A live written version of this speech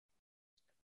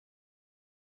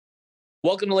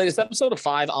Welcome to the latest episode of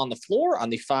Five on the Floor on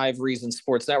the Five Reasons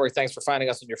Sports Network. Thanks for finding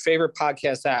us on your favorite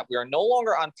podcast app. We are no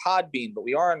longer on Podbean, but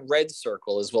we are on Red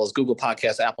Circle, as well as Google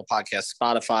Podcasts, Apple Podcasts,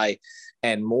 Spotify,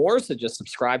 and more. So just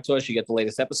subscribe to us. You get the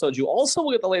latest episodes. You also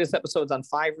will get the latest episodes on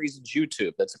Five Reasons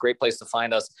YouTube. That's a great place to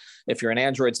find us if you're an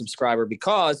Android subscriber,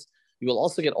 because you will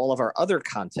also get all of our other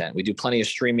content. We do plenty of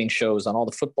streaming shows on all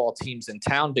the football teams in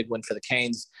town. Big win for the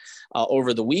Canes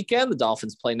over the weekend. The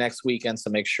Dolphins play next weekend,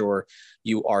 so make sure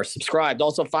you are subscribed.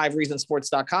 Also,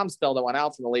 5reasonsports.com, spell that one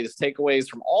out from the latest takeaways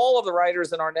from all of the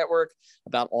writers in our network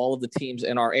about all of the teams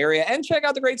in our area. And check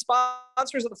out the great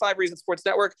sponsors of the Five Reasons Sports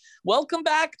Network. Welcome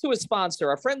back to a sponsor,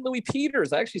 our friend Louis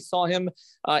Peters. I actually saw him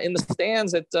in the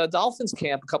stands at Dolphins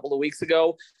camp a couple of weeks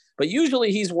ago. But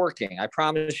usually he's working, I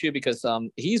promise you, because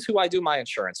he's who I do my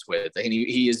insurance with. And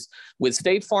he is with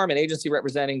State Farm, an agency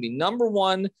representing the number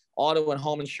one auto and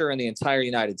home insurer in the entire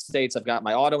United States. I've got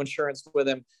my auto insurance with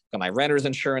him, got my renter's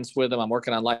insurance with him. I'm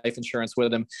working on life insurance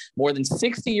with him. More than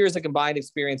 60 years of combined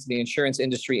experience in the insurance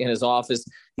industry in his office.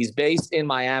 He's based in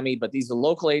Miami, but these are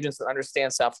local agents that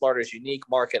understand South Florida's unique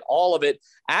market, all of it.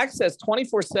 Access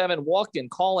 24/7, walk in,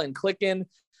 call in, click in.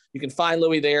 You can find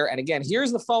Louis there. And again,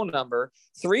 here's the phone number,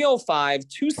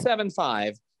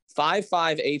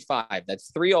 305-275-5585. That's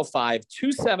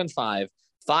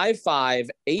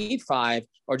 305-275-5585.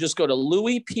 Or just go to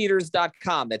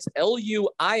louispeters.com. That's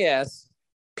Luis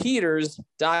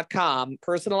Peters.com.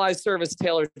 Personalized service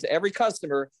tailored to every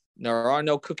customer. There are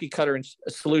no cookie cutter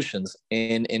solutions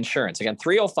in insurance. Again,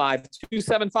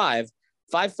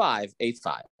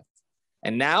 305-275-5585.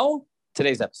 And now,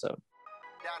 today's episode.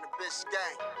 Down the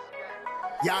Biscayne.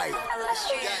 Yikes.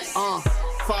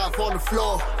 Five on the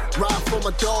floor, ride for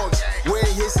my dogs. Where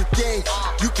here's the thing,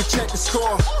 you can check the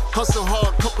score. Hustle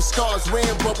hard, couple scars,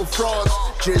 wearing bubble frauds.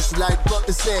 Just like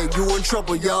Butler said, you in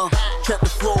trouble, y'all. Kept the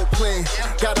floor playing,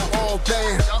 got it all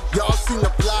banned. Y'all seen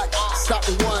the block, stop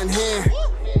with one hand.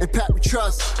 And Pat, we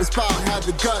trust, it's power, have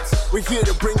the guts. We're here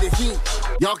to bring the heat,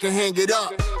 y'all can hang it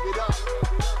up.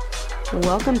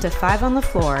 Welcome to Five on the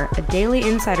Floor, a daily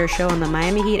insider show on the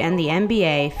Miami Heat and the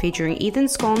NBA, featuring Ethan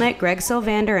Skolnick, Greg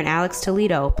Sylvander, and Alex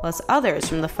Toledo, plus others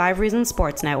from the Five Reasons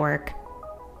Sports Network.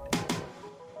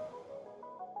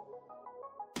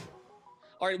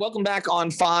 All right, welcome back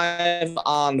on Five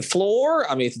on the Floor.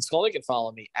 I'm Ethan Skolnick, and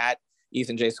follow me at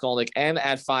Ethan J. Skolnick and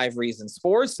at Five Reasons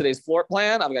Sports. Today's floor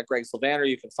plan, I've got Greg Sylvander.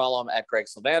 You can follow him at Greg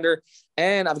Sylvander.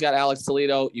 And I've got Alex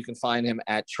Toledo. You can find him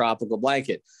at Tropical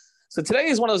Blanket. So today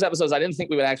is one of those episodes I didn't think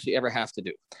we would actually ever have to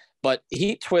do. But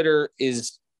Heat Twitter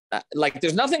is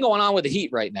there's nothing going on with the Heat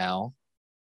right now,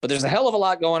 but there's a hell of a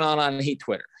lot going on Heat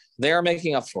Twitter. They are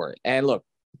making up for it. And look,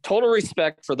 total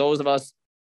respect for those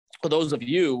of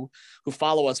you who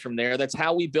follow us from there. That's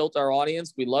how we built our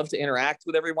audience. We love to interact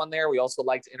with everyone there. We also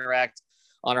like to interact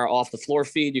on our Off the Floor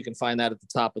feed. You can find that at the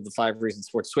top of the Five Reasons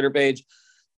Sports Twitter page.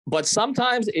 But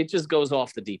sometimes it just goes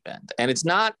off the deep end. And it's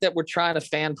not that we're trying to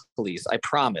fan police, I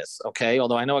promise, okay?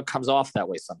 Although I know it comes off that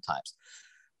way sometimes.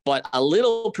 But a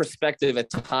little perspective at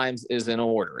times is in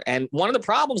order. And one of the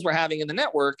problems we're having in the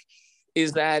network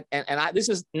is that, this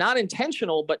is not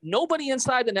intentional, but nobody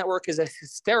inside the network is as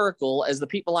hysterical as the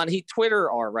people on Heat Twitter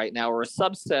are right now, or a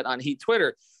subset on Heat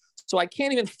Twitter. So I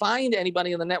can't even find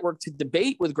anybody in the network to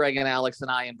debate with Greg and Alex and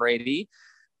I and Brady,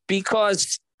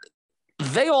 because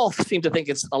they all seem to think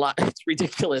it's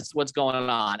ridiculous what's going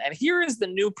on. And here is the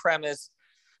new premise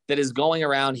that is going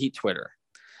around Heat Twitter.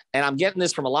 And I'm getting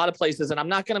this from a lot of places, and I'm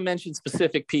not going to mention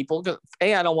specific people because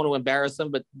A, I don't want to embarrass them,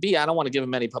 but B, I don't want to give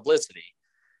them any publicity.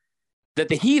 That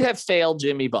the Heat have failed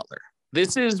Jimmy Butler.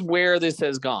 This is where this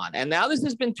has gone. And now this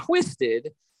has been twisted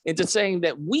into saying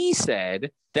that we said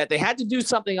that they had to do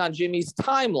something on Jimmy's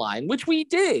timeline, which we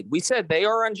did. We said they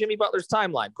are on Jimmy Butler's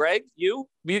timeline. Greg, you've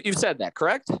said that,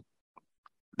 correct?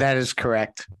 That is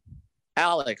correct.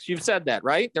 Alex, you've said that,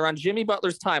 right? They're on Jimmy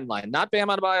Butler's timeline, not Bam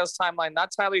Adebayo's timeline, not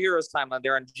Tyler Hero's timeline.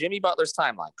 They're on Jimmy Butler's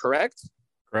timeline, correct?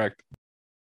 Correct.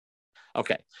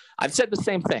 Okay. I've said the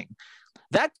same thing.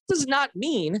 That does not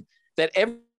mean that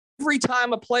every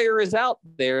time a player is out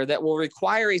there that will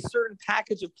require a certain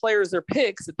package of players or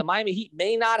picks that the Miami Heat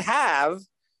may not have,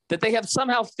 that they have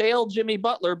somehow failed Jimmy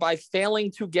Butler by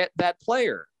failing to get that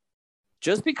player.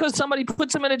 Just because somebody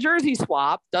puts him in a jersey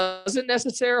swap doesn't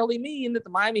necessarily mean that the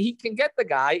Miami Heat can get the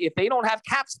guy if they don't have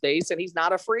cap space and he's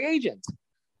not a free agent.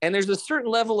 And there's a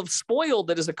certain level of spoil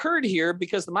that has occurred here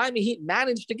because the Miami Heat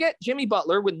managed to get Jimmy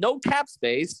Butler with no cap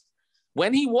space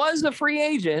when he was a free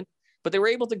agent, but they were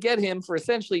able to get him for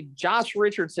essentially Josh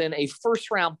Richardson, a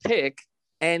first-round pick,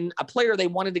 and a player they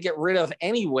wanted to get rid of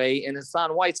anyway in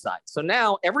Hassan Whiteside. So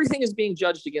now everything is being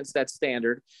judged against that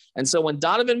standard. And so when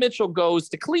Donovan Mitchell goes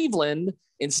to Cleveland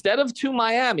instead of to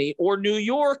Miami or New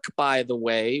York, by the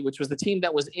way, which was the team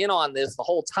that was in on this the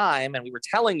whole time, and we were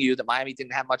telling you that Miami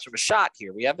didn't have much of a shot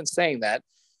here. We have been saying that.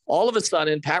 All of a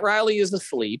sudden, Pat Riley is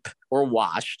asleep or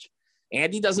washed.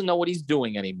 Andy doesn't know what he's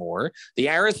doing anymore. The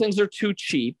Harrisons are too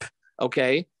cheap.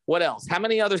 Okay, what else? How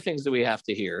many other things do we have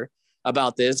to hear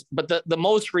about this? But the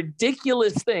most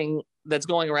ridiculous thing that's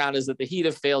going around is that the Heat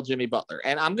have failed Jimmy Butler.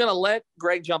 And I'm going to let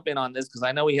Greg jump in on this because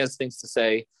I know he has things to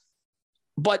say.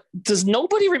 But does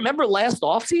nobody remember last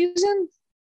offseason?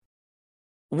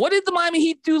 What did the Miami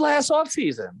Heat do last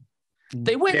offseason?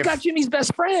 They went and got Jimmy's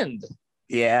best friend.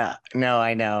 Yeah, no,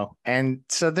 I know. And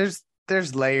so there's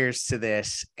layers to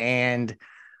this. And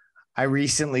I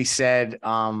recently said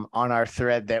on our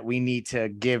thread that we need to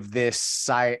give this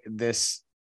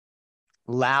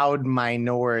loud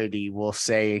minority, we'll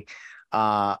say,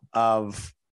 of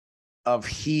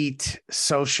Heat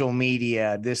social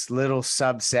media, this little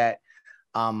subset,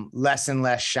 less and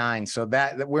less shine. So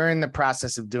that we're in the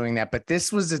process of doing that. But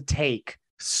this was a take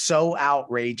so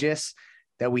outrageous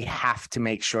that we have to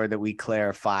make sure that we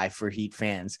clarify for Heat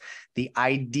fans. The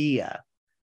idea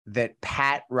that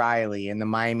Pat Riley and the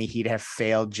Miami Heat have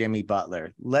failed Jimmy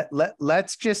Butler.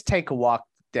 Let's just take a walk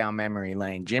down memory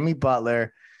lane. Jimmy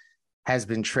Butler has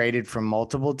been traded from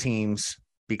multiple teams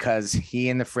because he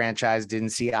and the franchise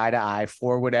didn't see eye to eye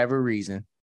for whatever reason.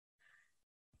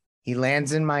 He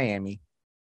lands in Miami.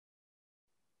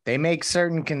 They make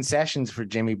certain concessions for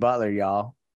Jimmy Butler,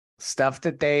 y'all. Stuff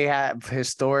that they have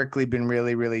historically been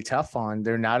really, really tough on.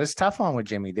 They're not as tough on with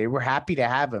Jimmy. They were happy to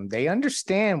have him. They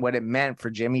understand what it meant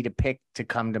for Jimmy to pick to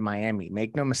come to Miami.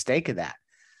 Make no mistake of that.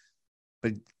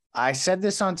 But I said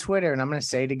this on Twitter, and I'm going to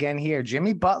say it again here.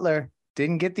 Jimmy Butler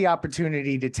didn't get the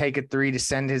opportunity to take a three to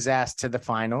send his ass to the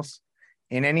finals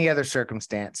in any other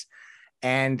circumstance.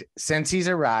 And since he's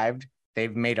arrived,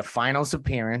 they've made a finals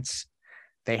appearance.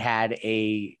 They had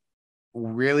a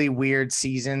really weird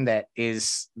season the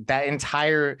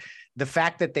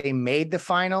fact that they made the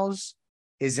finals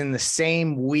is in the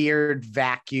same weird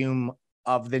vacuum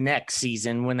of the next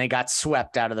season when they got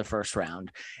swept out of the first round.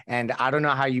 And I don't know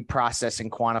how you process and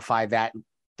quantify that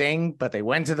thing, but they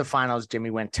went to the finals. Jimmy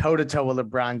went toe to toe with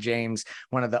LeBron James,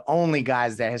 one of the only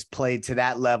guys that has played to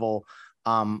that level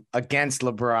against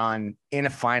LeBron in a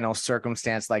final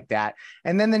circumstance like that.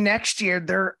 And then the next year,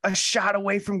 they're a shot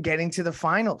away from getting to the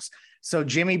finals. So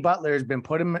Jimmy Butler has been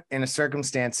put in a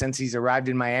circumstance since he's arrived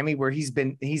in Miami where he's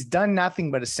done nothing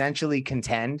but essentially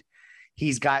contend.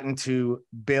 He's gotten to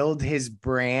build his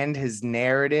brand, his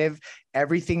narrative,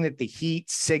 everything that the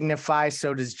Heat signifies.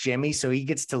 So does Jimmy. So he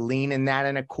gets to lean in that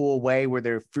in a cool way where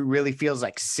there really feels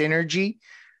like synergy.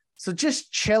 So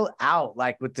just chill out,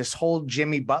 like with this whole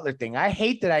Jimmy Butler thing. I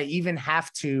hate that I even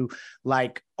have to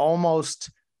like almost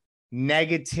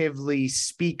negatively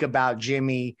speak about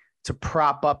Jimmy to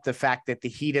prop up the fact that the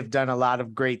Heat have done a lot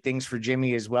of great things for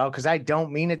Jimmy as well, because I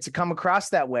don't mean it to come across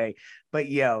that way. But,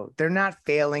 they're not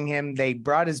failing him. They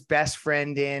brought his best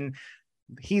friend in.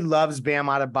 He loves Bam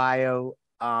Adebayo.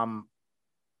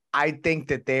 I think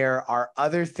that there are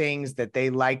other things that they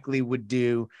likely would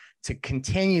do to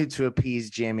continue to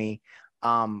appease Jimmy.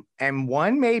 And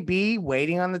one may be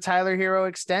waiting on the Tyler Hero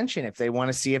extension if they want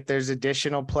to see if there's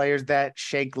additional players that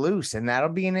shake loose. And that'll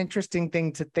be an interesting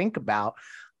thing to think about.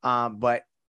 But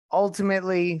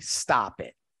ultimately, stop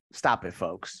it,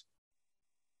 folks.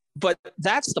 But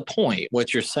that's the point.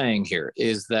 What you're saying here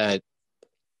is that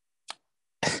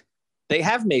they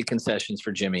have made concessions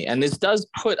for Jimmy. And this does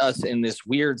put us in this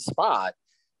weird spot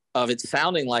of it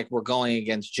sounding like we're going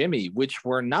against Jimmy, which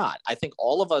we're not. I think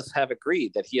all of us have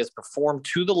agreed that he has performed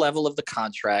to the level of the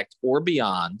contract or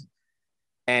beyond.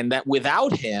 And that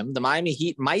without him, the Miami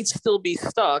Heat might still be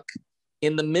stuck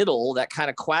in the middle, that kind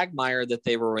of quagmire that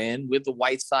they were in with the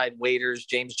Whiteside, Waiters,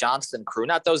 James Johnson crew,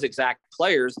 not those exact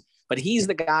players, but he's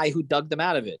the guy who dug them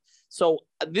out of it. So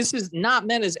this is not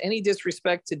meant as any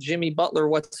disrespect to Jimmy Butler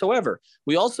whatsoever.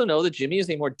 We also know that Jimmy is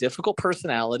a more difficult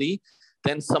personality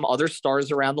than some other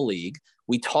stars around the league.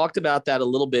 We talked about that a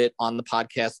little bit on the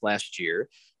podcast last year.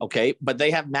 Okay. But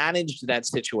they have managed that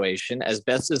situation as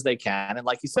best as they can. And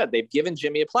like you said, they've given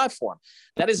Jimmy a platform.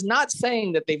 That is not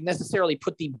saying that they've necessarily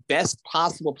put the best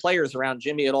possible players around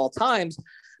Jimmy at all times.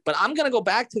 But I'm going to go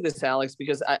back to this, Alex,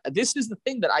 because this is the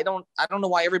thing that I don't know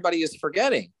why everybody is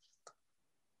forgetting.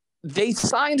 They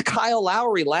signed Kyle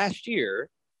Lowry last year,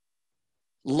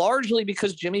 largely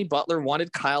because Jimmy Butler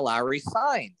wanted Kyle Lowry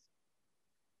signed.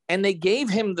 And they gave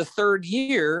him the third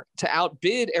year to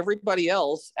outbid everybody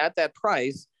else at that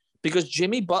price because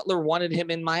Jimmy Butler wanted him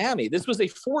in Miami. This was a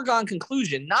foregone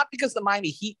conclusion, not because the Miami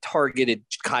Heat targeted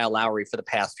Kyle Lowry for the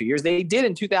past few years. They did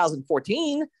in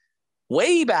 2014,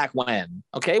 way back when,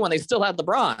 okay, when they still had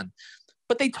LeBron.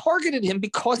 But they targeted him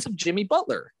because of Jimmy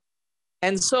Butler.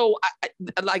 And so,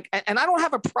 I don't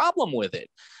have a problem with it.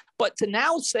 But to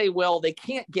now say, well, they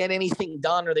can't get anything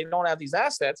done or they don't have these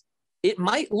assets, it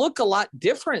might look a lot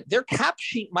different. Their cap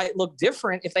sheet might look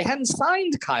different if they hadn't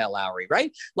signed Kyle Lowry,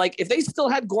 right? Like if they still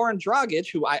had Goran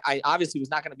Dragic, who I obviously was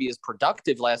not going to be as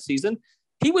productive last season,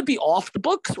 he would be off the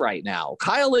books right now.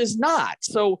 Kyle is not.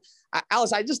 So,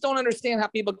 Alice, I just don't understand how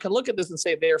people can look at this and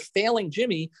say they're failing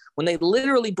Jimmy when they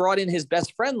literally brought in his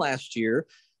best friend last year,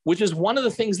 which is one of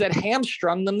the things that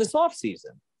hamstrung them this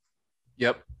offseason.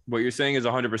 Yep. What you're saying is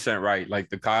 100% right. Like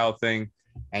the Kyle thing,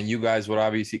 and you guys would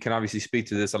obviously speak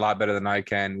to this a lot better than I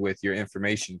can with your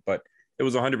information, but it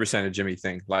was 100% a Jimmy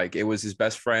thing. Like it was his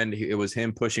best friend. It was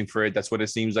him pushing for it. That's what it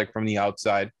seems like from the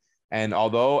outside. And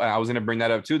although I was going to bring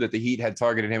that up too, that the Heat had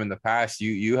targeted him in the past,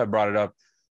 you have brought it up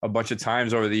a bunch of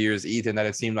times over the years, Ethan, that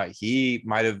it seemed like he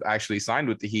might have actually signed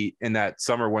with the Heat in that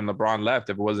summer when LeBron left,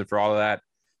 if it wasn't for all of that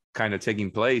kind of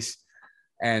taking place.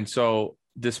 And so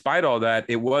despite all that,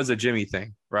 it was a Jimmy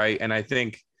thing, right? And I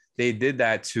think they did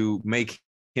that to make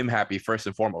him happy first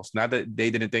and foremost. Not that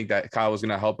they didn't think that Kyle was going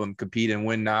to help him compete and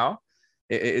win now.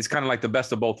 It's kind of like the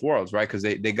best of both worlds, right? Because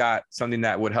they got something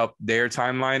that would help their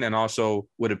timeline and also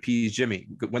would appease Jimmy.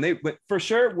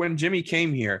 When Jimmy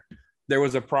came here, there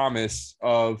was a promise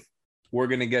of we're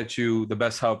going to get you the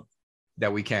best help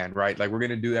that we can, right? Like we're going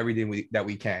to do everything that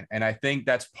we can. And I think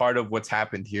that's part of what's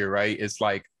happened here, right? It's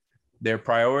like their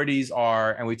priorities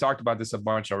are, and we talked about this a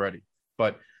bunch already,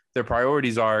 but their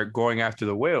priorities are going after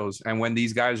the whales. And when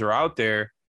these guys are out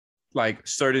there, like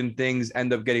certain things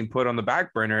end up getting put on the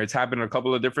back burner. It's happened a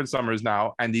couple of different summers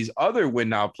now. And these other win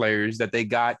now players that they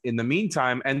got in the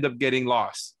meantime end up getting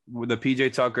lost. With the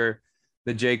PJ Tucker,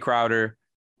 the Jay Crowder.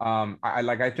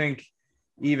 I think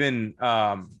even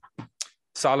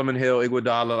Solomon Hill,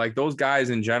 Iguodala, like those guys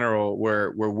in general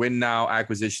were win now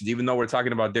acquisitions, even though we're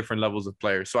talking about different levels of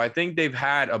players. So I think they've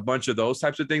had a bunch of those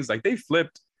types of things. Like they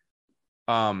flipped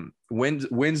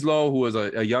Winslow, who was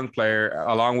a young player,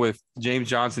 along with James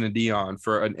Johnson and Dion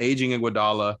for an aging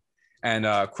Iguodala, and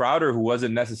Crowder, who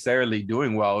wasn't necessarily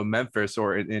doing well in Memphis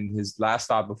or in his last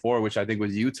stop before, which I think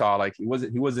was Utah. Like he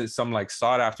wasn't some like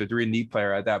sought after 3-and-D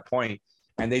player at that point.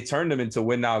 And they turned them into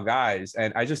win now guys.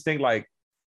 And I just think like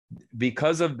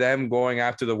because of them going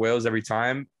after the whales every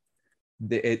time,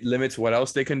 it limits what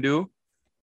else they can do.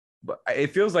 But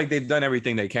it feels like they've done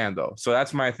everything they can, though. So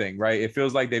that's my thing, right? It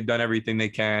feels like they've done everything they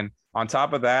can. On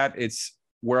top of that, it's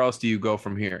where else do you go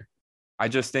from here? I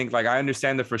just think, like, I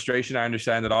understand the frustration. I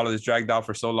understand that all of this dragged out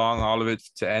for so long, all of it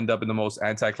to end up in the most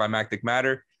anticlimactic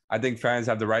manner. I think fans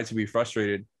have the right to be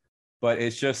frustrated. But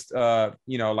it's just,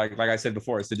 like I said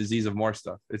before, it's the disease of more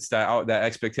stuff. It's that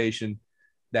expectation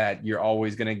that you're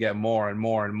always going to get more and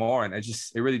more and more. And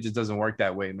it really just doesn't work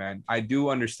that way, man. I do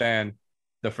understand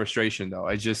the frustration, though.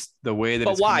 It's just the way that.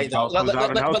 But why?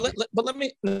 But let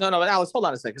me Alex, hold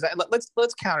on a second.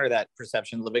 Let's counter that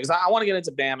perception a little bit, because I want to get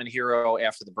into Bam and Hero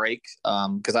after the break,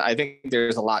 because I think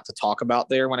there's a lot to talk about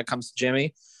there when it comes to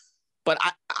Jimmy. But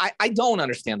I don't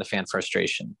understand the fan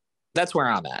frustration. That's where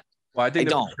I'm at. Well, I think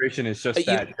the frustration is just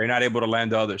that they're not able to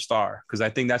land the other star, because I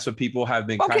think that's what people have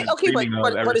been kind of dreaming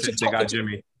of ever since they got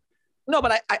Jimmy. No,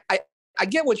 but I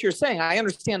get what you're saying. I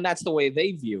understand that's the way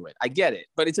they view it. I get it,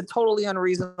 but it's a totally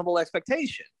unreasonable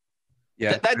expectation.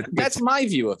 Yeah, that's my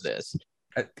view of this.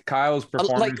 Kyle's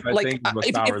performance, I think, is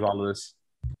what sours all of this.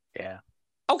 Yeah.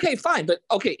 Okay, fine, but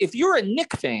okay, if you're a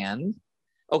Knick fan,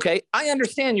 okay, I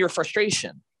understand your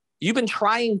frustration. You've been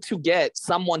trying to get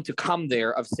someone to come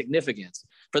there of significance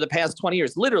for the past 20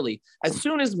 years. Literally, as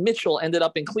soon as Mitchell ended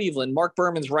up in Cleveland, Mark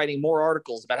Berman's writing more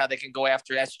articles about how they can go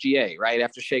after SGA, right,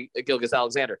 after Shai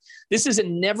Gilgeous-Alexander. This is a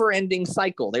never-ending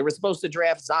cycle. They were supposed to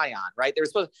draft Zion, right?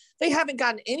 They haven't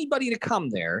gotten anybody to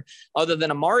come there other than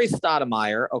Amari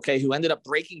Stoudemire, okay, who ended up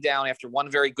breaking down after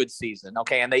one very good season,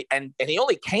 okay, and he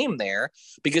only came there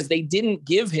because they didn't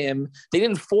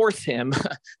force him,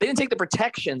 they didn't take the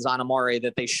protections on Amari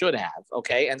that they should have,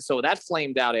 okay, and so that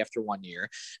flamed out after 1 year.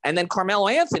 And then Carmelo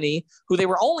Anthony, who they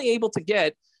were only able to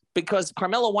get because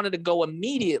Carmelo wanted to go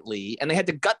immediately, and they had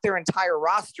to gut their entire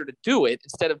roster to do it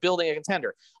instead of building a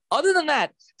contender. Other than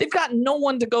that, they've got no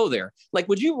one to go there. Like,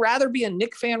 would you rather be a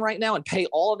Knick fan right now and pay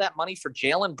all of that money for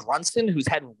Jalen Brunson, who's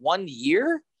had 1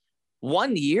 year?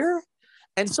 1 year?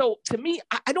 And so, to me,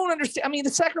 I don't understand. I mean, the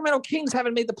Sacramento Kings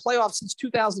haven't made the playoffs since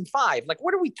 2005. Like,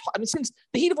 what are we talking? I mean, since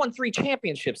the Heat have won 3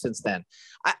 championships since then.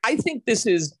 I think this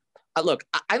is look,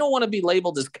 I don't want to be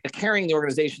labeled as carrying the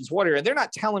organization's water, and they're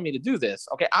not telling me to do this.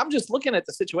 Okay, I'm just looking at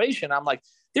the situation. I'm like,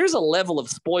 there's a level of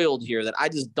spoiled here that I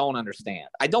just don't understand.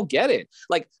 I don't get it.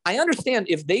 Like, I understand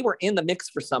if they were in the mix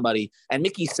for somebody and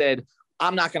Mickey said,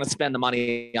 I'm not going to spend the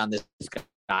money on this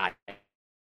guy,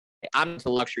 I'm the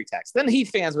luxury tax, then Heat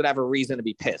fans would have a reason to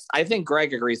be pissed. I think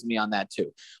Greg agrees with me on that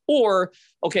too. Or,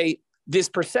 okay, this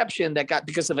perception that got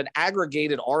because of an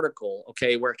aggregated article,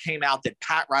 okay, where it came out that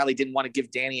Pat Riley didn't want to give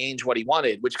Danny Ainge what he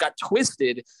wanted, which got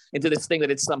twisted into this thing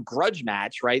that it's some grudge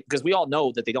match, right? Because we all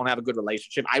know that they don't have a good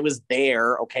relationship. I was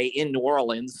there, okay, in New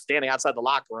Orleans, standing outside the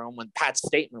locker room when Pat's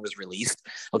statement was released,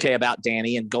 okay, about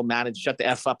Danny and go shut the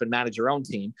F up and manage your own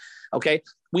team, okay?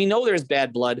 We know there's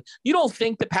bad blood. You don't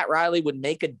think that Pat Riley would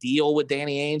make a deal with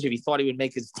Danny Ainge if he thought he would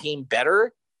make his team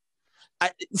better?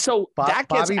 That gets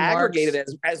Bobby aggregated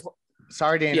Marks, as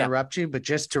sorry to interrupt you, but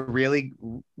just to really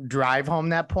drive home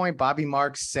that point, Bobby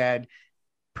Marks said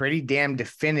pretty damn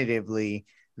definitively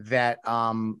that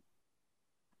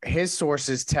his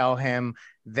sources tell him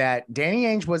that Danny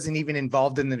Ainge wasn't even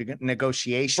involved in the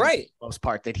negotiations, right? For the most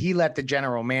part, that he let the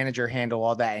general manager handle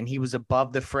all that, and he was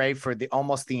above the fray for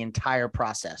almost the entire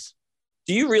process.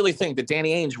 Do you really think that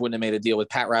Danny Ainge wouldn't have made a deal with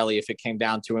Pat Riley if it came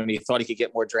down to it and he thought he could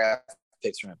get more draft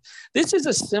picks from him? This is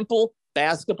a simple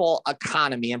basketball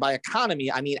economy, and by economy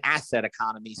I mean asset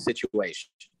economy situation.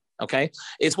 Okay,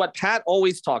 it's what Pat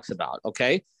always talks about.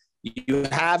 Okay, you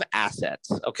have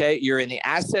assets. Okay, you're in the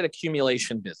asset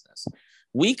accumulation business.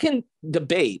 We can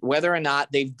debate whether or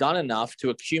not they've done enough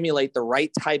to accumulate the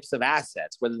right types of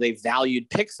assets, whether they've valued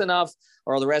picks enough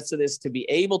or the rest of this to be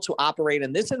able to operate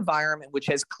in this environment, which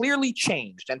has clearly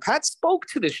changed. And Pat spoke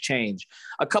to this change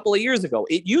a couple of years ago.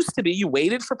 It used to be you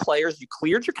waited for players, you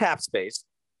cleared your cap space,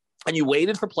 and you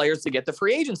waited for players to get the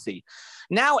free agency.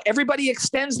 Now everybody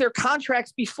extends their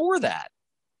contracts before that.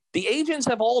 The agents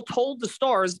have all told the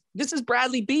stars, this is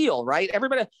Bradley Beal, right?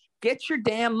 Everybody get your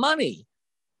damn money.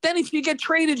 Then if you get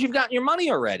traded, you've gotten your money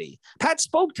already. Pat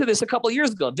spoke to this a couple of years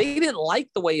ago. They didn't like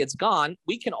the way it's gone.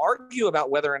 We can argue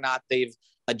about whether or not they've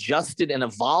adjusted and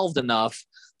evolved enough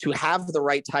to have the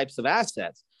right types of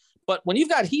assets. But when you've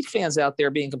got Heat fans out there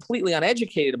being completely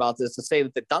uneducated about this to say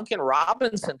that the Duncan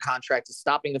Robinson contract is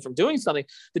stopping them from doing something,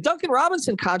 the Duncan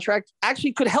Robinson contract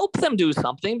actually could help them do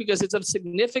something because it's of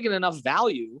significant enough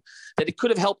value that it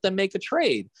could have helped them make a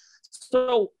trade.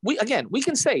 So we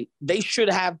can say they should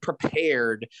have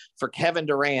prepared for Kevin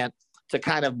Durant to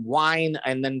kind of whine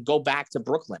and then go back to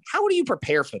Brooklyn. How do you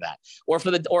prepare for that? Or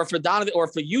for Donovan, or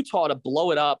for Utah to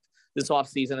blow it up this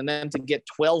offseason and then to get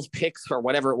 12 picks or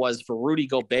whatever it was for Rudy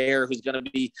Gobert, who's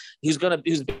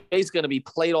basically going to be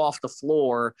played off the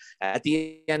floor at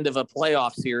the end of a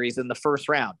playoff series in the first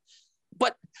round.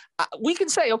 But we can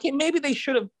say, okay, maybe they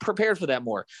should have prepared for that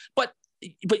more. But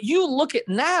you look at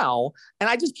now, and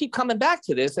I just keep coming back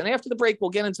to this, and after the break, we'll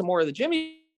get into more of the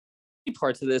Jimmy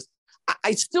parts of this.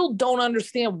 I still don't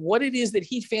understand what it is that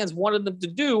Heat fans wanted them to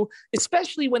do,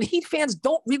 especially when Heat fans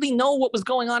don't really know what was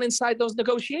going on inside those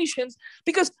negotiations,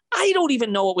 because I don't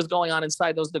even know what was going on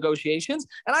inside those negotiations,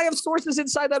 and I have sources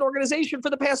inside that organization for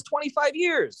the past 25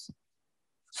 years.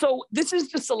 So this is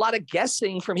just a lot of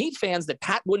guessing from Heat fans that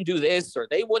Pat wouldn't do this or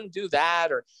they wouldn't do that.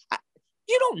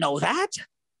 You don't know that.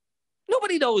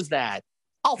 Nobody knows that.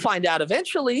 I'll find out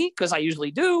eventually because I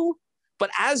usually do. But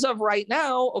as of right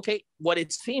now, okay, what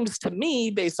it seems to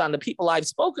me, based on the people I've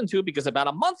spoken to, because about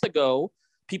a month ago,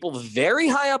 people very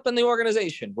high up in the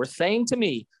organization were saying to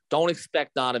me, don't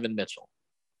expect Donovan Mitchell.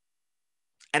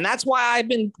 And that's why I've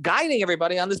been guiding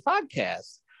everybody on this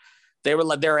podcast.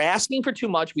 They're asking for too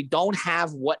much. We don't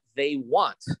have what they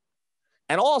want.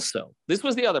 And also, this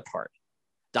was the other part.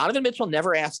 Donovan Mitchell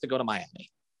never asked to go to Miami.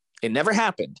 It never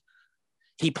happened.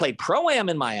 He played Pro-Am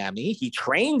in Miami. He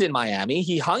trained in Miami.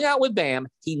 He hung out with Bam.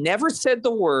 He never said the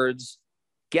words,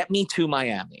 get me to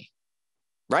Miami,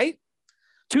 right?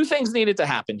 Two things needed to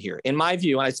happen here, in my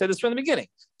view, and I said this from the beginning.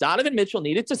 Donovan Mitchell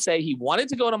needed to say he wanted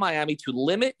to go to Miami to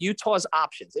limit Utah's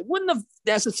options. It wouldn't have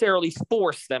necessarily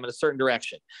forced them in a certain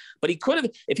direction, but he could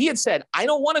have, if he had said, I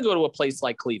don't want to go to a place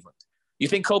like Cleveland. You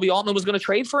think Kobe Altman was going to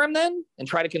trade for him then and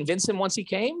try to convince him once he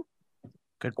came?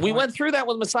 We went through that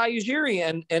with Masai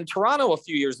Ujiri and Toronto a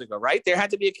few years ago, right? There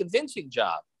had to be a convincing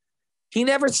job. He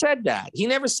never said that. He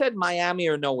never said Miami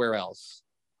or nowhere else,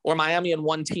 or Miami and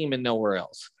one team and nowhere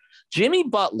else. Jimmy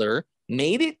Butler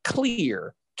made it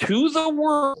clear to the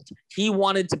world he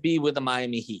wanted to be with the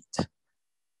Miami Heat.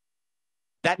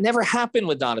 That never happened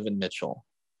with Donovan Mitchell.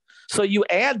 So you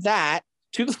add that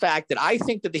to the fact that I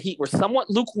think that the Heat were somewhat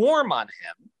lukewarm on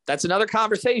him. That's another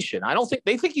conversation. I don't think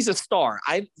they think he's a star.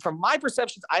 From my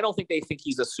perceptions, I don't think they think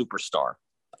he's a superstar.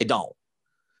 I don't.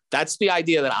 That's the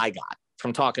idea that I got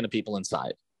from talking to people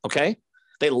inside. Okay.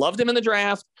 They loved him in the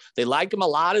draft. They liked him a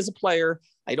lot as a player.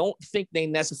 I don't think they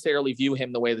necessarily view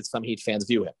him the way that some Heat fans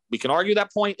view him. We can argue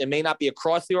that point. It may not be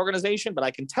across the organization, but I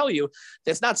can tell you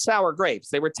that's not sour grapes.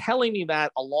 They were telling me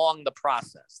that along the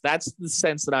process. That's the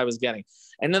sense that I was getting.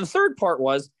 And then the third part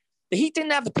was the Heat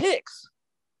didn't have the picks.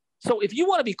 So if you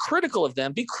want to be critical of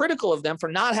them, be critical of them for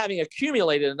not having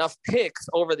accumulated enough picks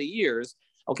over the years.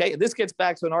 Okay, and this gets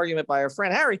back to an argument by our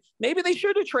friend Harry. Maybe they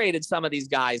should have traded some of these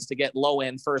guys to get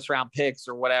low-end first-round picks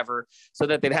or whatever so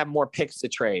that they'd have more picks to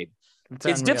trade.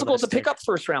 It's difficult to pick up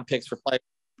first-round picks for players.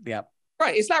 Yeah.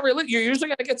 Right. It's not really. You're usually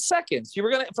going to get seconds. You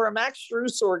were going to, for a Max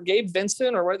Strus or Gabe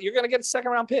Vincent or what, you're going to get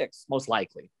second-round picks, most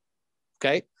likely.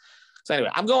 Okay? So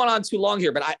anyway, I'm going on too long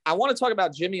here, but I want to talk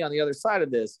about Jimmy on the other side of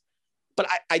this. But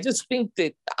I just think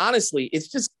that, honestly, it's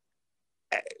just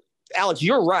 – Alex,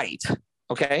 you're right,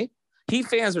 okay? Heat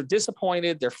fans are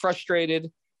disappointed. They're frustrated.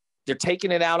 They're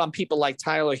taking it out on people like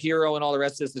Tyler Hero and all the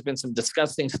rest of this. There's been some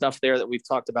disgusting stuff there that we've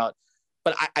talked about.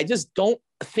 But I just don't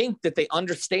think that they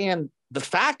understand the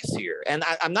facts here. And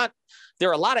I'm not – there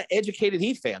are a lot of educated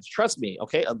Heat fans, trust me,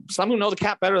 okay? Some who know the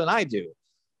cap better than I do.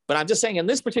 But I'm just saying in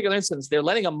this particular instance, they're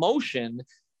letting emotion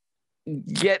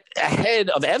get ahead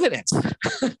of evidence.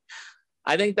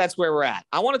 I think that's where we're at.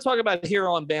 I want to talk about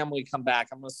Hero and Bam when we come back.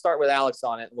 I'm going to start with Alex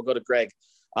on it, and we'll go to Greg.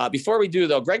 Before we do,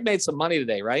 though, Greg made some money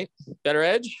today, right? Better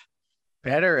Edge?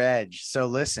 Better Edge. So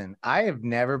listen, I have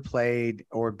never played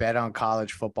or bet on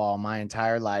college football my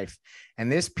entire life.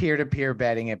 And this peer-to-peer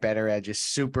betting at Better Edge is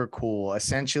super cool.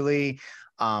 Essentially,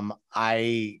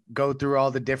 I go through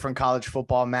all the different college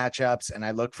football matchups and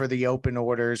I look for the open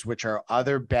orders, which are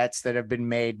other bets that have been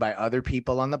made by other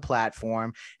people on the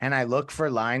platform. And I look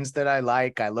for lines that I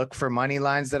like. I look for money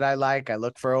lines that I like. I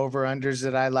look for over-unders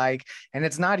that I like. And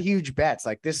it's not huge bets.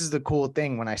 Like, this is the cool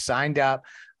thing. When I signed up,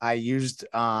 I used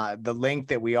the link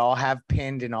that we all have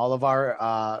pinned in all of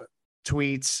our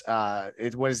tweets.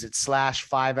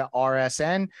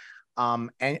 /5RSN.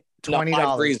 And $20.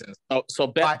 5 reasons. So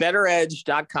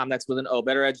betteredge.com. That's with an O.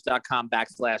 Betteredge.com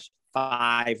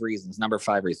 /5 reasons. Number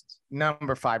 5 reasons.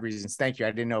 Number 5 reasons. Thank you. I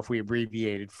didn't know if we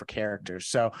abbreviated for characters.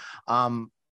 So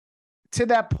to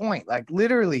that point, like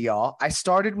literally, y'all, I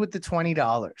started with the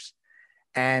 $20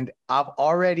 and I've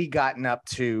already gotten up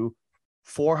to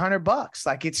 $400.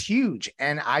 Like, it's huge.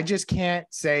 And I just can't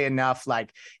say enough,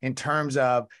 like, in terms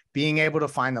of being able to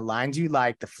find the lines you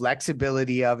like, the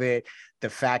flexibility of it, the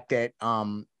fact that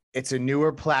it's a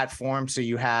newer platform. So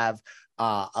you have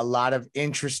a lot of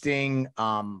interesting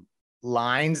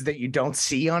lines that you don't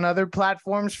see on other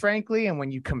platforms, frankly. And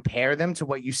when you compare them to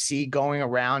what you see going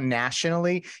around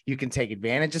nationally, you can take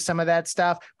advantage of some of that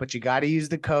stuff, but you got to use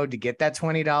the code to get that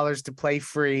 $20 to play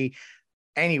free.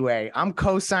 Anyway, I'm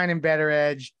co-signing Better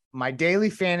Edge. My daily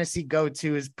fantasy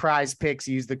go-to is Prize Picks.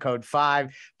 Use the code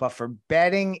 5. But for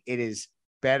betting, it is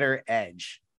Better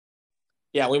Edge.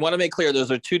 Yeah, we want to make clear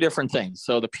those are two different things.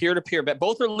 So the peer-to-peer bet,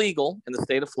 both are legal in the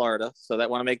state of Florida. So that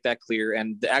want to make that clear.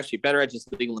 And actually, Better Edge is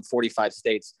legal in 45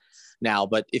 states now.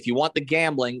 But if you want the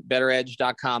gambling,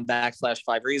 betteredge.com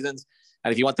 /5 reasons.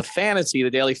 And if you want the fantasy, the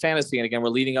daily fantasy, and again, we're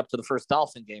leading up to the first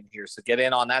Dolphin game here, so get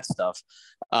in on that stuff.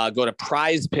 Go to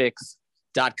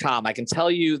prizepicks.com. I can tell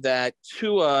you that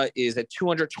Tua is at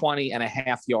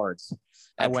 220.5 yards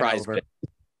at Prize Picks.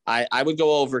 I would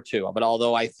go over too, but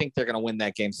although I think they're going to win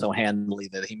that game so handily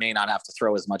that he may not have to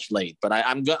throw as much late. But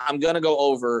I'm going to go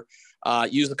over.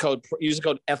 Use the code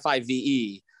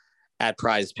FIVE at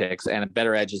Prize Picks, and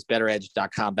Better Edge is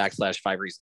betteredge.com /5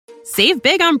 reasons. Save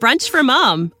big on brunch for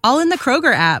mom, all in the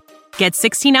Kroger app. Get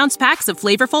 16-ounce packs of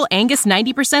flavorful Angus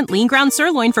 90% lean ground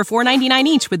sirloin for $4.99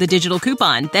 each with a digital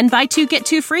coupon. Then buy 2, get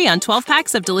 2 free on 12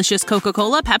 packs of delicious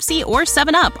Coca-Cola, Pepsi, or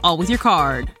 7-Up, all with your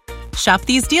card. Shop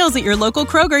these deals at your local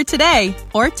Kroger today,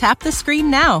 or tap the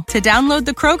screen now to download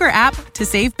the Kroger app to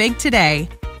save big today.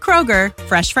 Kroger,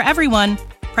 fresh for everyone.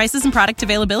 Prices and product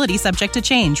availability subject to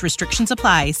change. Restrictions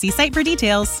apply. See site for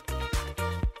details.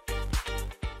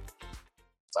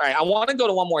 All right, I want to go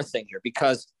to one more thing here,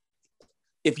 because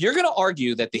if you're going to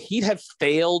argue that the Heat have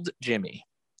failed Jimmy,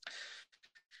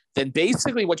 then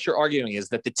basically what you're arguing is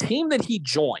that the team that he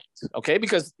joined, okay,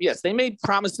 because yes, they made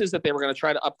promises that they were going to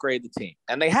try to upgrade the team,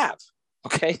 and they have,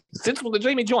 okay, since the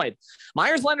Jimmy joined.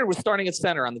 Myers Leonard was starting at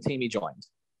center on the team he joined,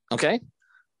 okay?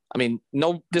 I mean,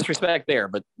 no disrespect there,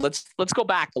 but let's go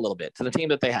back a little bit to the team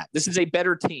that they had. This is a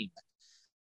better team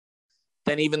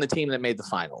than even the team that made the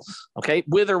finals, okay,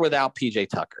 with or without PJ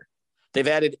Tucker. They've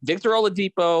added Victor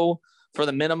Oladipo for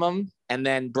the minimum and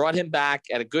then brought him back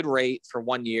at a good rate for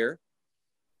 1 year.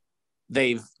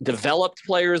 They've developed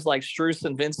players like Strus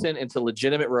and Vincent into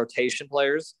legitimate rotation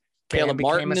players. Caleb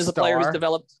Martin is a player who's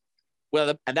developed.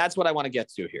 Well, and that's what I want to get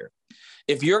to here.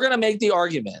 If you're going to make the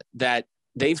argument that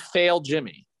they failed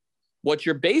Jimmy, what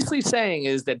you're basically saying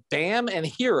is that Bam and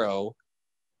Hero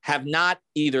have not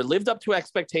either lived up to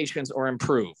expectations or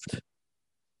improved,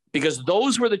 because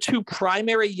those were the two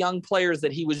primary young players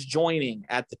that he was joining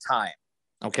at the time.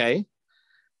 Okay.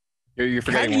 You're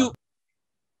forgetting one.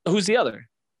 Who's the other?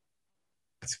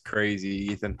 That's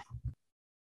crazy, Ethan.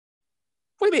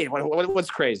 What do you mean? What's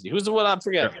crazy? Who's the one I'm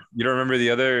forgetting? You don't remember the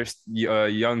other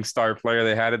young star player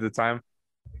they had at the time?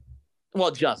 Well,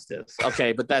 Justice.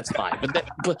 Okay, but that's fine.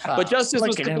 But Justice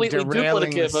was completely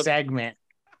duplicative of segment.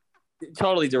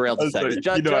 Totally derailed the segment.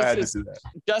 I had to do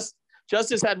that.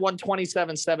 Justice had won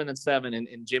 27, 7 and 7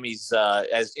 in Jimmy's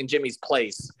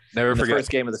place. Never forget the first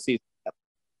game of the season.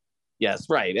 Yes,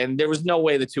 right. And there was no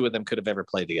way the two of them could have ever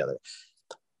played together.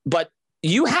 But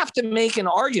you have to make an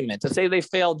argument to say they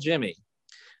failed Jimmy,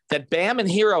 that Bam and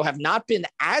Hero have not been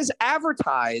as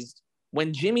advertised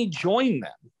when Jimmy joined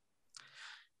them.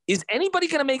 Is anybody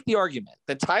going to make the argument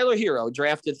that Tyler Hero,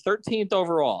 drafted 13th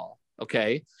overall,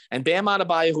 okay, and Bam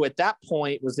Adebayo, who at that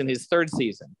point was in his third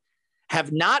season,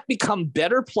 have not become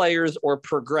better players or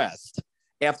progressed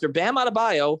after Bam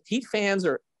Adebayo? Heat fans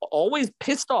are always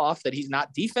pissed off that he's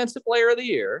not Defensive Player of the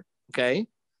Year, okay,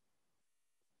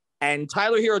 and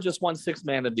Tyler Hero just won Sixth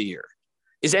Man of the Year.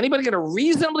 Is anybody going to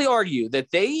reasonably argue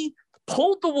that they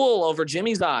pulled the wool over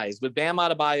Jimmy's eyes with Bam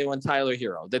Adebayo and Tyler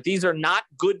Hero, that these are not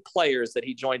good players that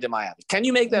he joined in Miami? Can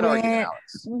you make that argument,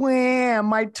 Alex? Wham,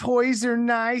 my toys are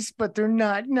nice, but they're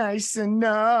not nice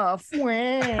enough.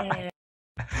 Wham.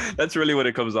 That's really what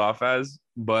it comes off as.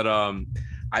 But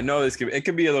I know it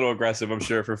can be a little aggressive, I'm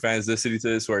sure, for fans listening to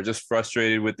this who are just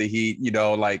frustrated with the Heat,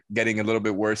 like getting a little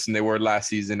bit worse than they were last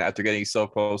season after getting so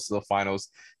close to the finals.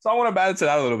 So I want to balance it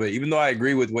out a little bit, even though I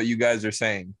agree with what you guys are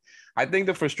saying. I think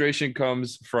the frustration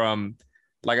comes from,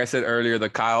 like I said earlier, the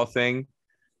Kyle thing,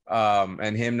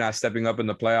 and him not stepping up in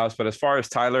the playoffs. But as far as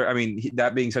Tyler, I mean,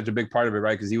 that being such a big part of it,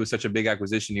 right? Because he was such a big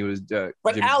acquisition. He was. But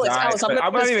Alex,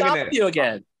 I'm going to stop you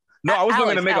again. No, I was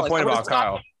going to make a point about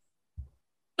Kyle.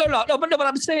 No, but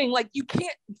I'm saying, like, you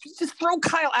can't just throw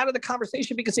Kyle out of the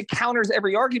conversation because it counters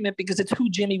every argument because it's who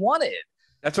Jimmy wanted.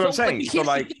 That's what I'm saying.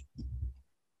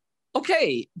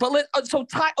 Okay, but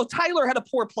Tyler had a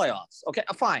poor playoffs. Okay,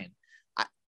 fine.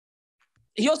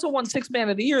 He also won Sixth Man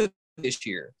of the Year this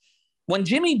year. When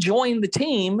Jimmy joined the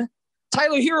team,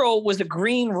 Tyler Hero was a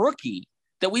green rookie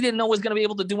that we didn't know was going to be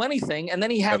able to do anything. And then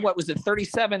he had,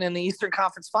 37 in the Eastern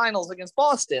Conference Finals against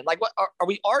Boston. Like, what are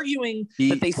we arguing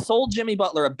that they sold Jimmy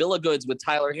Butler a bill of goods with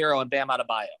Tyler Hero and Bam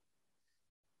Adebayo?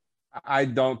 I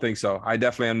don't think so. I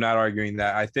definitely am not arguing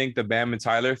that. I think the Bam and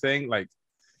Tyler thing, like,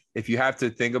 if you have to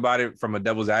think about it from a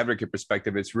devil's advocate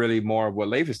perspective, it's really more of what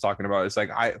Leif is talking about. It's like,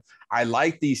 I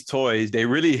like these toys. They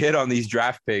really hit on these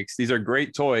draft picks. These are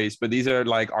great toys, but these are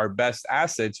like our best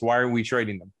assets. Why aren't we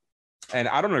trading them? And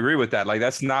I don't agree with that. Like,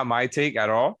 that's not my take at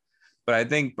all. But I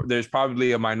think there's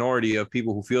probably a minority of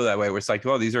people who feel that way, where it's like,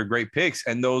 well, these are great picks.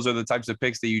 And those are the types of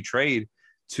picks that you trade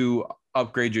to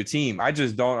upgrade your team. I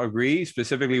just don't agree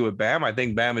specifically with Bam. I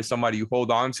think Bam is somebody you hold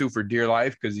on to for dear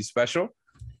life because he's special.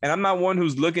 And I'm not one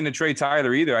who's looking to trade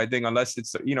Tyler either. I think unless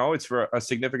it's, it's for a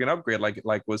significant upgrade,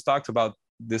 like was talked about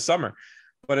this summer.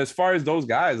 But as far as those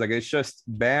guys, like, it's just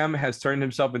Bam has turned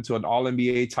himself into an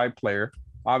all-NBA type player,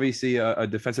 obviously a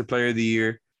defensive player of the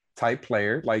year type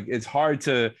player. Like, it's hard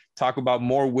to talk about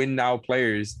more win now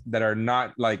players that are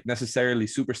not like necessarily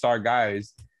superstar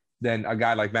guys than a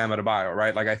guy like Bam Adebayo,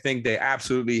 right? Like, I think they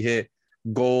absolutely hit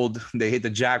gold. They hit the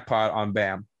jackpot on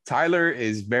Bam. Tyler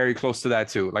is very close to that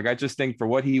too. Like, I just think for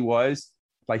what he was,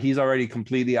 like, he's already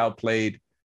completely outplayed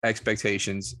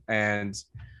expectations. And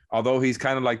although he's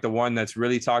kind of like the one that's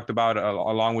really talked about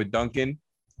along with Duncan,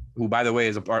 who, by the way,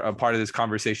 is a part of this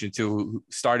conversation too, who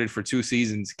started for 2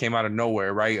 seasons, came out of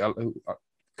nowhere, right?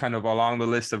 Kind of along the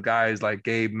list of guys like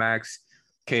Gabe, Max,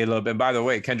 Caleb, and by the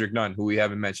way, Kendrick Nunn, who we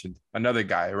haven't mentioned, another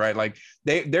guy, right? Like,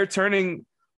 they're turning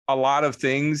a lot of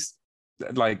things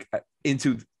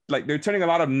they're turning a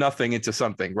lot of nothing into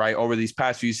something, right? Over these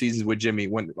past few seasons with Jimmy,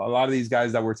 when a lot of these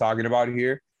guys that we're talking about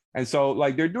here. And so,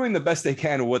 like, they're doing the best they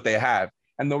can with what they have.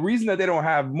 And the reason that they don't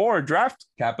have more draft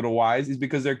capital wise is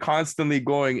because they're constantly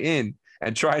going in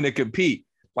and trying to compete.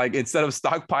 Like, instead of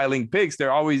stockpiling picks,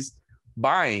 they're always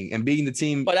buying and being the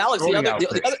team. But Alex,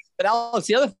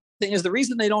 the other thing is, the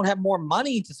reason they don't have more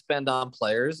money to spend on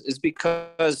players is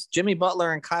because Jimmy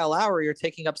Butler and Kyle Lowry are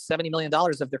taking up $70 million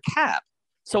of their cap.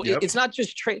 So it's not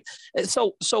just trade.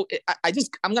 So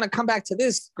I'm going to come back to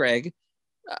this, Greg,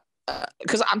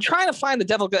 because I'm trying to find the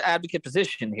devil's advocate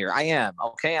position here. I am.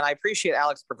 Okay. And I appreciate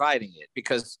Alex providing it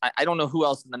because I don't know who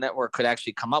else in the network could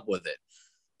actually come up with it.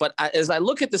 But as I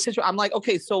look at the situation, I'm like,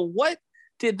 okay, so what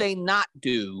did they not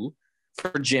do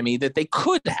for Jimmy that they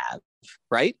could have,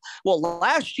 right? Well,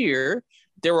 last year,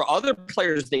 there were other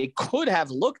players they could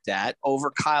have looked at over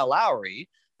Kyle Lowry.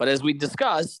 But as we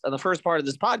discussed in the first part of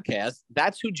this podcast,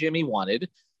 that's who Jimmy wanted.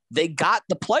 They got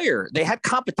the player. They had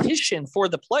competition for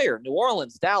the player. New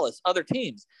Orleans, Dallas, other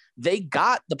teams. They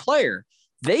got the player.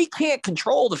 They can't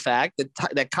control the fact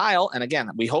that Kyle, and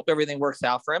again, we hope everything works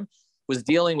out for him, was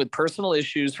dealing with personal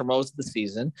issues for most of the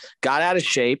season, got out of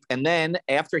shape. And then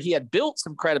after he had built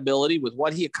some credibility with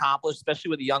what he accomplished, especially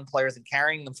with the young players and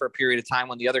carrying them for a period of time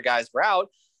when the other guys were out,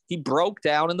 he broke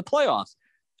down in the playoffs.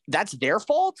 That's their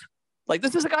fault. Like,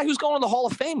 this is a guy who's going to the Hall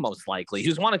of Fame, most likely,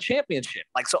 who's won a championship.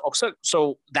 Like,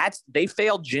 so that's, they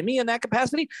failed Jimmy in that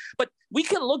capacity. But we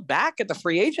can look back at the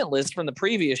free agent list from the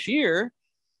previous year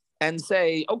and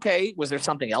say, okay, was there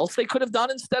something else they could have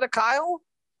done instead of Kyle?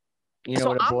 You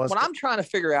know, so what I'm trying to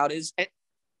figure out is,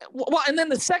 well, and then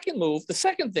the second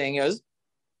thing is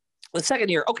the second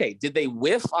year. Okay, did they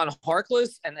whiff on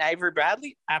Harkless and Avery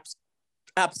Bradley?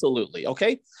 Absolutely.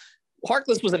 Okay,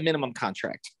 Harkless was a minimum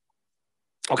contract.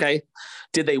 Okay,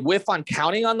 did they whiff on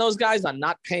counting on those guys on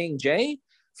not paying Jay?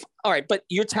 All right, but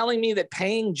you're telling me that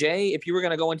paying Jay, if you were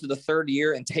going to go into the third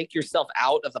year and take yourself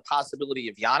out of the possibility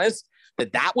of Giannis,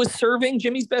 that was serving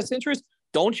Jimmy's best interest?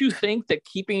 Don't you think that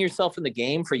keeping yourself in the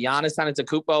game for Giannis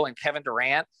Antetokounmpo and Kevin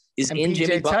Durant is in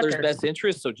Jimmy Butler's best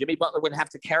interest? So Jimmy Butler wouldn't have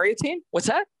to carry a team? What's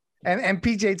that? And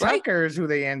PJ Tucker is who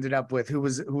they ended up with, who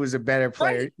was a better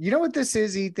player. Right. You know what this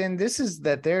is, Ethan? This is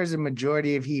that there's a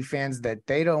majority of Heat fans that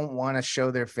they don't want to show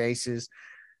their faces,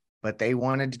 but they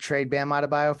wanted to trade Bam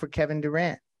Adebayo for Kevin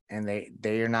Durant. And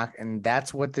they are not, and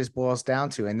that's what this boils down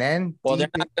to. And then, well, they're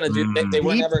not going to do. They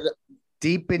were never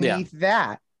deep beneath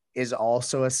that is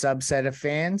also a subset of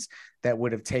fans that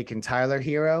would have taken Tyler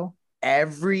Hero,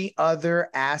 every other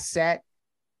asset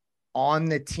on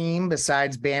the team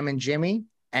besides Bam and Jimmy,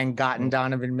 and gotten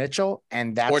Donovan Mitchell,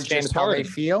 and that's just how they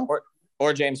feel.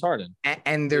 Or James Harden.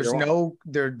 And there's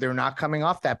they're not coming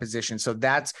off that position. So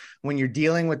that's when you're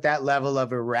dealing with that level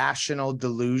of irrational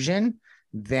delusion,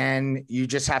 then you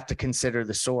just have to consider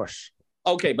the source.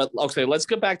 Okay, let's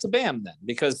go back to Bam then,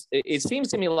 because it seems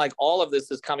to me like all of this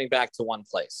is coming back to one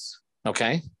place.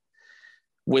 Okay,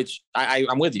 which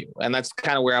I'm with you, and that's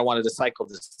kind of where I wanted to cycle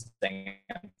this thing.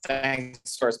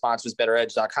 Thanks to our sponsors,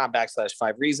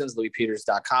 betteredge.com/5 reasons,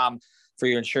 louispeters.com for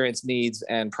your insurance needs,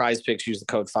 and Prize Picks. Use the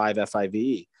code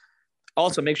 5FIVE.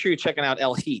 Also, make sure you're checking out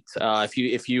El Heat.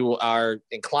 If you are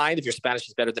inclined, if your Spanish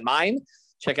is better than mine,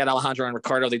 check out Alejandro and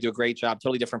Ricardo. They do a great job.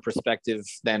 Totally different perspective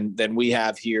than we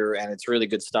have here, and it's really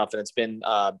good stuff. And it's been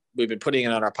we've been putting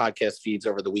it on our podcast feeds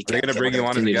over the weekend. Are they going to bring you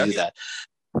on as a guest?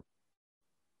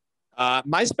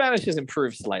 My Spanish has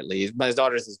improved slightly. My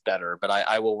daughter's is better, but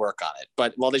I will work on it.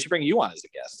 But they should bring you on as a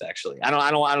guest. Actually, I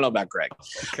don't know about Greg.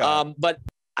 Okay. But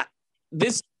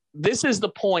this is the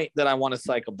point that I want to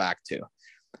cycle back to.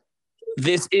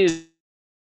 This is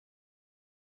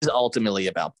ultimately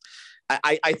about.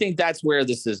 I think that's where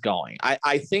this is going.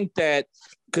 I think that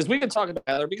because we can talk about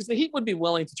Tyler, because the Heat would be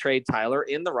willing to trade Tyler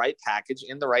in the right package,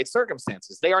 in the right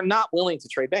circumstances. They are not willing to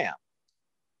trade Bam.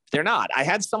 They're not. I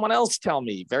had someone else tell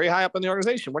me very high up in the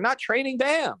organization, we're not trading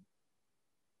Bam.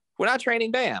 We're not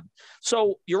trading Bam.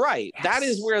 So you're right. Yes. That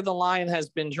is where the line has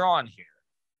been drawn here.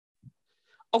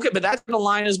 Okay, but that's where the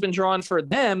line has been drawn for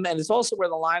them, and it's also where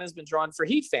the line has been drawn for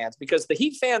Heat fans, because the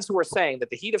Heat fans who are saying that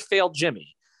the Heat have failed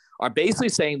Jimmy are basically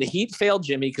saying the Heat failed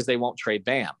Jimmy because they won't trade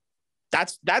Bam.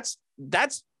 That's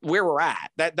where we're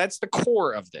at. That's the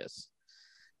core of this.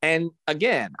 And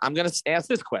again, I'm going to ask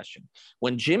this question.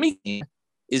 When Jimmy,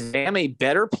 is Bam a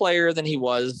better player than he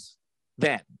was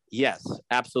then? Yes,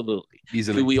 absolutely.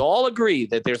 Easily. Do we all agree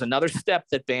that there's another step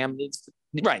that Bam needs to,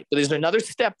 right? But there's another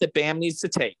step that Bam needs to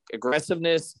take: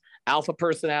 aggressiveness, alpha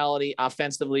personality,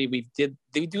 offensively. We do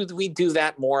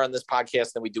that more on this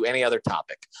podcast than we do any other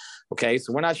topic. Okay,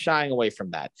 so we're not shying away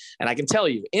from that. And I can tell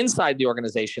you, inside the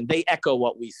organization, they echo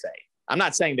what we say. I'm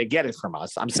not saying they get it from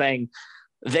us. I'm saying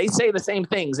they say the same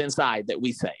things inside that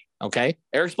we say. Okay,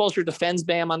 Eric Spoelstra defends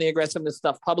Bam on the aggressiveness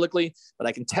stuff publicly, but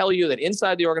I can tell you that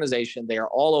inside the organization, they are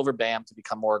all over Bam to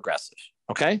become more aggressive.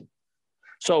 Okay,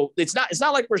 so it's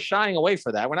not like we're shying away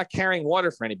for that. We're not carrying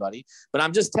water for anybody, but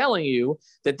I'm just telling you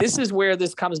that this is where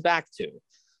this comes back to.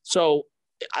 So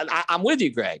I'm with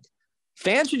you, Greg.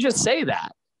 Fans should just say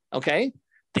that. Okay,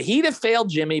 the Heat have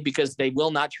failed Jimmy because they will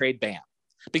not trade Bam.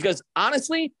 Because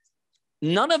honestly,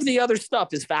 none of the other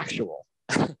stuff is factual,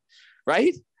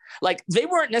 right? Like, they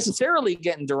weren't necessarily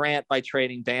getting Durant by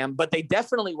trading Bam, but they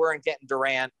definitely weren't getting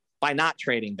Durant by not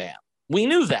trading Bam. We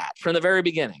knew that from the very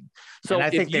beginning. So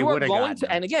if you are going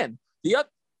to, and again,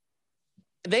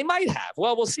 They might have.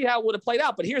 Well, we'll see how it would have played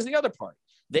out. But here's the other part.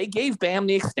 They gave Bam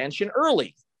the extension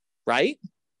early, right?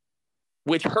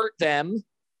 Which hurt them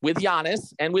with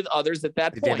Giannis and with others at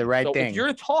that point. They did the right thing. If you're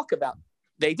to talk about,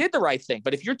 they did the right thing.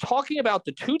 But if you're talking about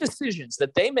the two decisions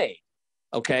that they made,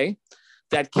 okay,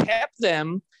 that kept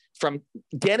them from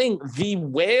getting the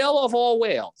whale of all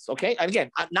whales, okay? And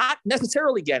again, I'm not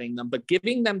necessarily getting them, but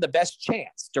giving them the best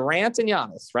chance, Durant and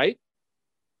Giannis, right?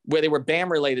 Where they were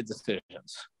Bam-related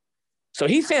decisions. So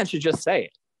Heat fans should just say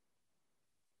it.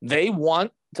 They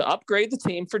want to upgrade the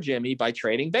team for Jimmy by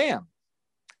trading Bam.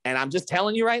 And I'm just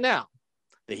telling you right now,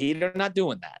 the Heat are not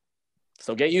doing that.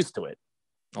 So get used to it,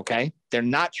 okay? They're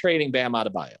not trading Bam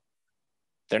Adebayo.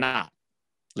 They're not.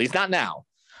 At least not now.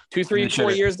 2, 3,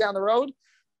 4 years down the road,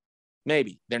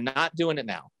 maybe. They're not doing it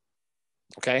now,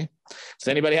 okay? Does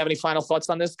anybody have any final thoughts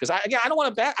on this? Because, I don't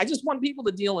want to I just want people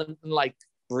to deal in like,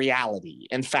 reality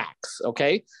and facts,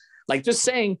 okay? Like just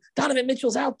saying Donovan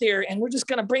Mitchell's out there and we're just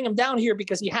going to bring him down here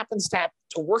because he happens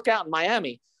to work out in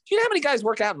Miami. Do you know how many guys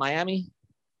work out in Miami?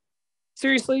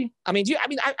 Seriously? I mean,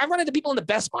 I run into people in the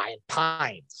Best Buy in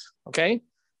Pines, okay?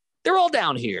 They're all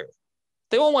down here.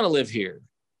 They all want to live here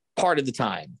part of the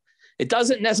time. It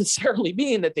doesn't necessarily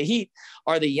mean that the Heat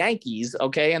are the Yankees,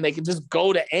 okay? And they can just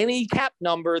go to any cap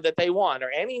number that they want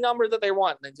or any number that they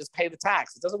want and then just pay the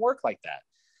tax. It doesn't work like that.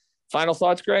 Final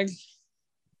thoughts, Greg?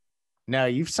 No,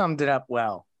 you've summed it up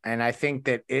well. And I think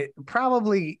that it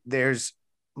probably there's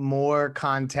more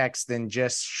context than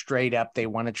just straight up they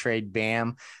want to trade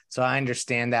Bam. So I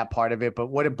understand that part of it. But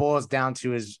what it boils down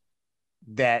to is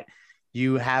that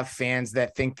you have fans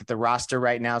that think that the roster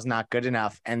right now is not good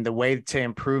enough. And the way to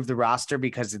improve the roster,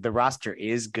 because the roster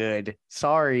is good,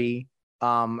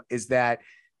 is that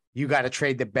you got to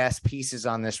trade the best pieces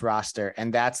on this roster.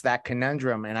 And that's that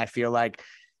conundrum. And I feel like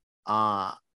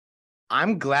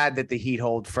I'm glad that the Heat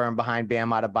hold firm behind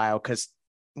Bam Adebayo, because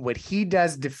what he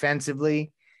does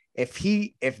defensively,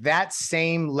 if that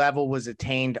same level was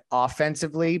attained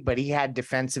offensively, but he had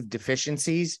defensive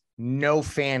deficiencies, no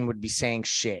fan would be saying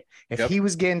shit. If he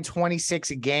was getting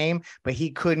 26 a game, but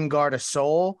he couldn't guard a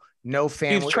soul, no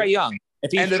fan would. Trae Young.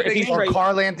 If he's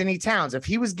Karl Anthony Towns, if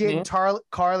he was getting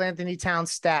Karl Anthony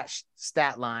Towns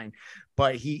stat line,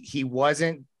 but he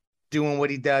wasn't doing what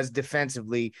he does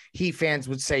defensively, Heat fans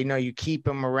would say, no, you keep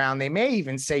him around. They may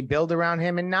even say build around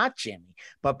him and not Jimmy.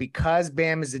 But because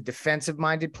Bam is a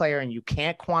defensive-minded player and you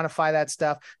can't quantify that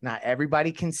stuff, not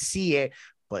everybody can see it,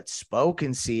 but Spo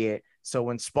can see it. So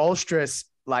when Spoelstra's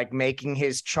like making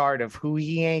his chart of who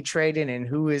he ain't trading and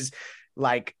who is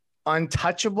like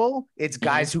untouchable, it's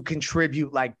guys who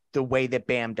contribute like the way that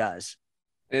Bam does.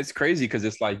 It's crazy because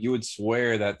it's like you would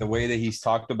swear that the way that he's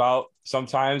talked about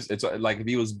sometimes, it's like if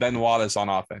he was Ben Wallace on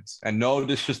offense. And no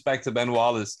disrespect to Ben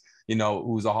Wallace,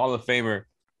 who's a Hall of Famer,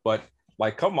 but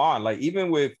like, come on, like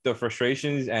even with the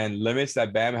frustrations and limits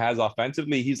that Bam has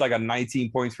offensively, he's like a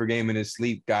 19 points per game in his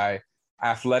sleep guy.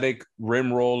 Athletic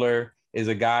rim roller, is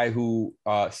a guy who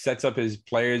sets up his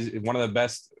players, one of the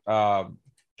best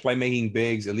playmaking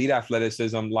bigs, elite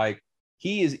athleticism. Like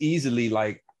he is easily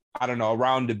like, I don't know,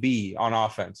 around to be on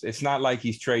offense. It's not like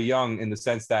he's Trae Young in the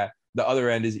sense that the other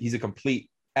end is he's a complete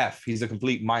F. He's a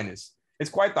complete minus. It's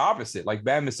quite the opposite. Like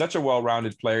Bam is such a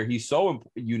well-rounded player. He's so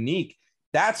unique.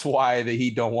 That's why the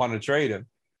Heat don't want to trade him,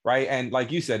 right? And like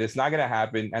you said, it's not going to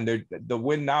happen. And the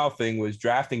win now thing was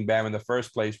drafting Bam in the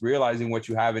first place, realizing what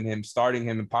you have in him, starting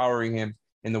him, empowering him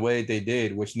in the way that they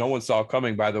did, which no one saw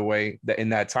coming, by the way, in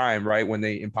that time, right? When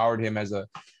they empowered him as a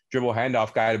dribble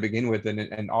handoff guy to begin with,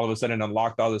 and all of a sudden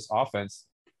unlocked all this offense.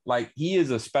 Like he is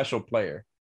a special player.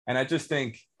 And I just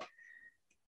think,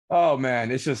 oh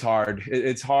man, it's just hard.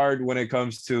 It's hard when it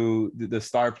comes to the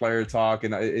star player talk,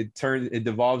 and it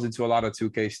devolves into a lot of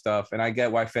 2K stuff. And I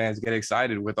get why fans get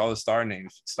excited with all the star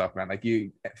names stuff, man. Like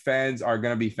fans are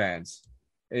going to be fans.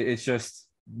 It's just,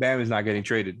 Bam is not getting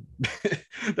traded.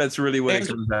 That's really what it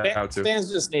comes down to.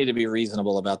 Fans just need to be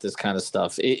reasonable about this kind of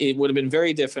stuff. It would have been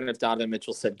very different if Donovan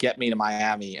Mitchell said, get me to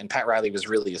Miami, and Pat Riley was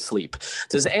really asleep.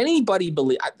 Does anybody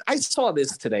believe? I saw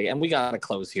this today, and we got to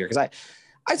close here because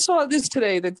I saw this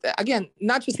today that, again,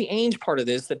 not just the Ainge part of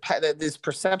this, that this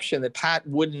perception that Pat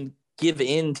wouldn't give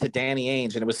in to Danny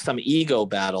Ainge and it was some ego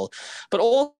battle, but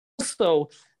also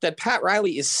that Pat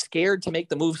Riley is scared to make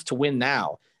the moves to win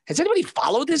now. Has anybody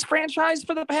followed this franchise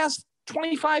for the past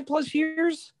 25 plus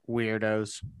years?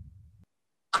 Weirdos.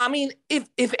 I mean,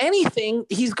 if anything,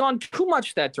 he's gone too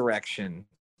much that direction.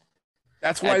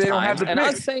 That's why they don't have the pick. And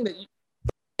us saying that,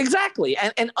 exactly.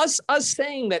 And us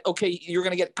saying that, okay, you're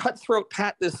going to get cutthroat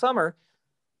Pat this summer.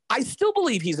 I still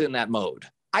believe he's in that mode.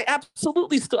 I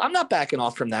absolutely still, I'm not backing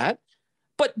off from that.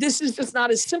 But this is just not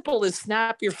as simple as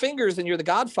snap your fingers and you're the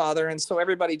Godfather, and so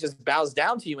everybody just bows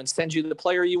down to you and sends you the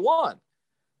player you want.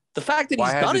 The fact that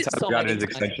he's done it so many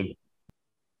times.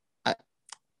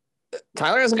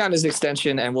 Tyler hasn't gotten his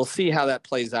extension, and we'll see how that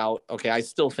plays out. Okay, I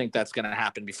still think that's going to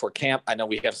happen before camp. I know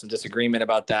we have some disagreement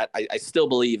about that. I still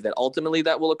believe that ultimately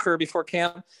that will occur before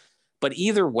camp. But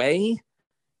either way,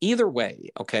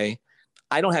 okay,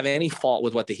 I don't have any fault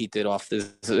with what the Heat did off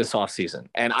this offseason.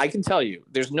 And I can tell you,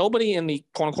 there's nobody in the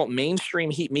quote-unquote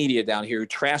mainstream Heat media down here who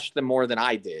trashed them more than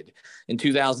I did in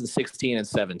 2016 and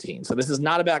 17. So this is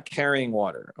not about carrying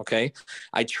water, okay?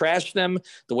 I trashed them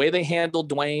the way they handled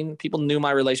Dwayne. People knew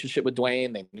my relationship with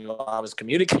Dwayne. They knew I was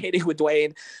communicating with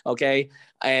Dwayne, okay?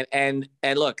 And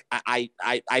look, I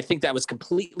think that was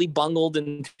completely bungled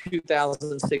in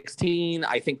 2016.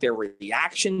 I think their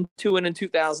reaction to it in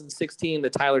 2016, the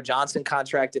Tyler Johnson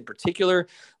contract in particular,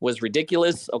 was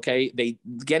ridiculous. Okay, they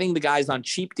getting the guys on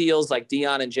cheap deals like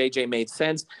Dion and JJ made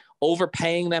sense.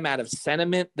 Overpaying them out of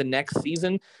sentiment the next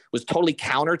season was totally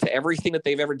counter to everything that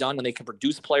they've ever done when they can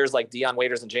produce players like Dion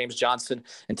Waiters and James Johnson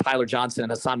and Tyler Johnson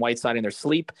and Hassan Whiteside in their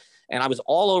sleep. And I was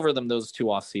all over them those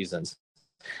 2 off seasons.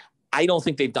 I don't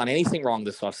think they've done anything wrong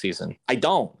this offseason. I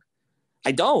don't.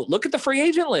 Look at the free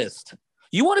agent list.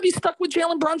 You want to be stuck with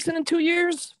Jalen Brunson in 2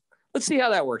 years? Let's see how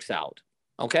that works out.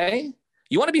 Okay?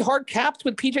 You want to be hard capped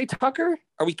with PJ Tucker?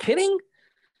 Are we kidding?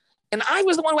 And I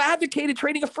was the one who advocated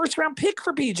trading a first-round pick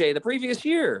for PJ the previous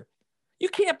year. You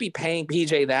can't be paying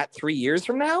PJ that 3 years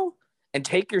from now and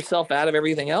take yourself out of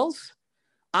everything else.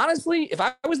 Honestly, if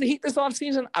I was the Heat this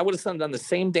offseason, I would have done the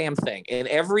same damn thing in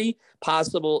every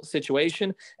possible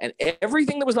situation. And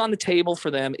everything that was on the table for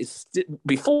them is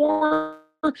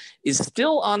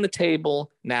still on the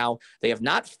table now. They have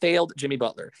not failed Jimmy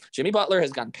Butler. Jimmy Butler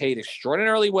has gotten paid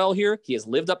extraordinarily well here. He has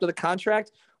lived up to the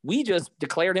contract. We just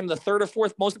declared him the 3rd or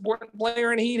 4th most important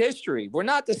player in Heat history. We're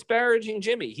not disparaging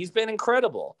Jimmy. He's been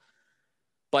incredible.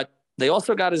 But they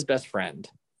also got his best friend.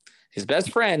 His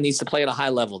best friend needs to play at a high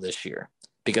level this year,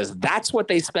 because that's what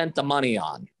they spent the money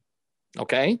on,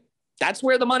 okay? That's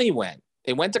where the money went.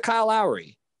 It went to Kyle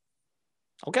Lowry.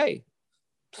 Okay,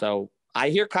 so I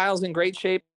hear Kyle's in great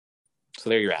shape,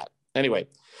 so there you're at. Anyway,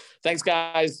 thanks,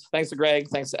 guys. Thanks to Greg.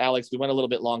 Thanks to Alex. We went a little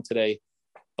bit long today,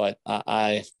 but we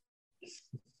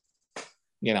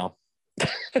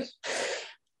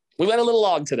went a little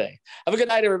long today. Have a good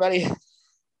night, everybody.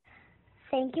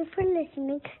 Thank you for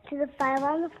listening to the 5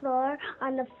 on the Floor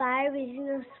on the 5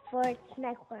 Reasons Sports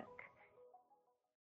Network.